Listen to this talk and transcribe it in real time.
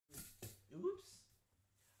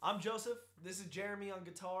I'm Joseph. This is Jeremy on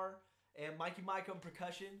guitar and Mikey Mike on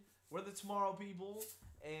percussion. We're the Tomorrow People,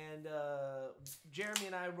 and Jeremy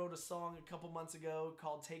and I wrote a song a couple months ago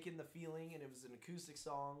called In The Feeling, and it was an acoustic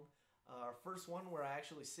song. Our first one where I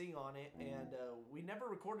actually sing on it, and we never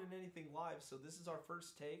recorded anything live, so this is our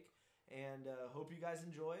first take, and hope you guys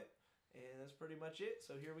enjoy it, and that's pretty much it,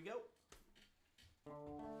 so here we go.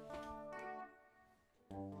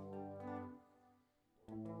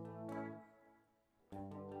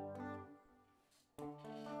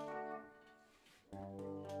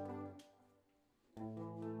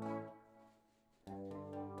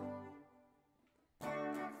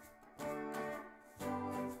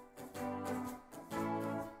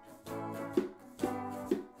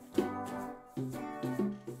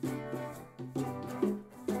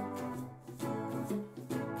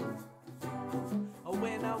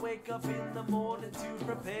 When I wake up in the morning to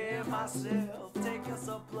prepare myself, take a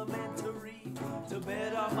supplementary to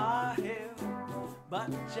better my health. But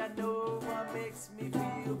you know what makes me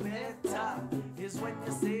feel better is when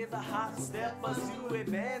you say the hot steppers do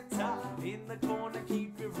it better. In the corner,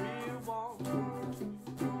 keep it real warm.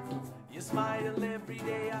 You smile every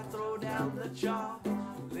day, I throw down the chalk.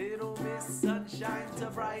 Little Miss Sunshine to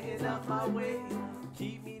brighten up my way.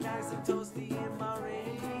 Keep me nice and toasty in my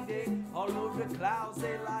rainy day. All over the clouds,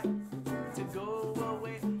 they like to go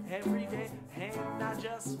away every day. And I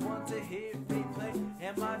just want to hit replay.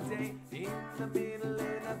 And my day in the middle,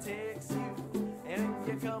 and I text you. And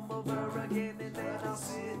you come over again, and then I'll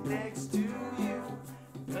sit next to you.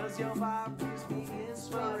 Cause your vibe gives me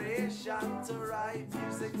inspiration to write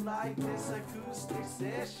music like this acoustic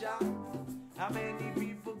session. How many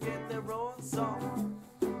people get their own song?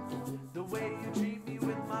 The way you treat me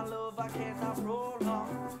with my love, I cannot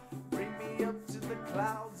prolong. Bring me up to the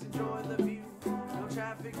clouds, enjoy the view. No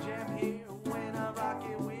traffic jam here when I rock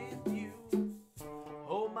it with you.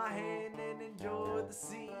 Hold my hand and enjoy the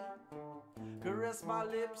scene. Caress my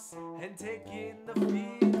lips and take in the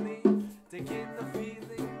feeling. Take in the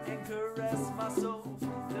feeling and caress my soul.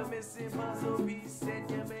 The missing puzzle piece and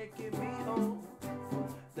you're making me whole.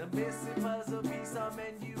 The missing puzzle piece, I'm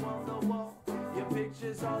and you on the wall. Your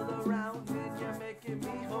pictures all around and you're making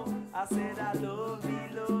me whole. I said I love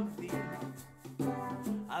thee, love thee.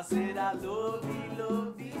 I said I love thee,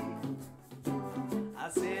 love thee. I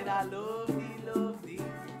said I love thee, love thee.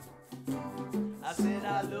 I said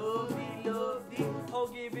I love thee, love thee. Oh,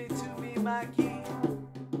 give it to me, my key.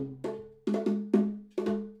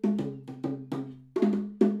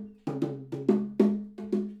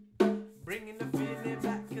 Bringing the feeling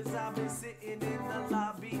back cause I've been sitting in the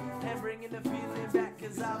lobby. And bringing the feeling back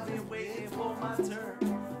cause I've been waiting for my turn.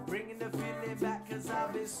 Bringing the feeling back cause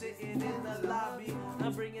I've been sitting in the lobby.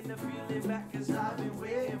 I'm bringing the feeling back cause I've been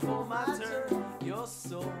waiting for my turn. Your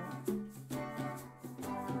soul,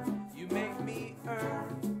 you make me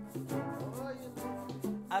earn.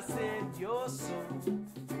 I said your soul,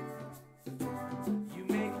 you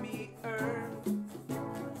make me earn.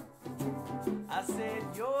 I said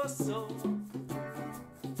your soul,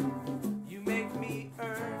 you make me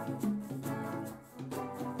earn.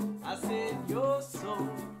 I said your soul,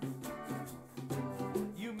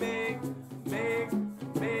 you make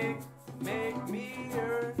me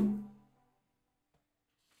earn.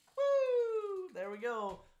 Woo! There we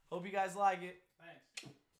go. Hope you guys like it.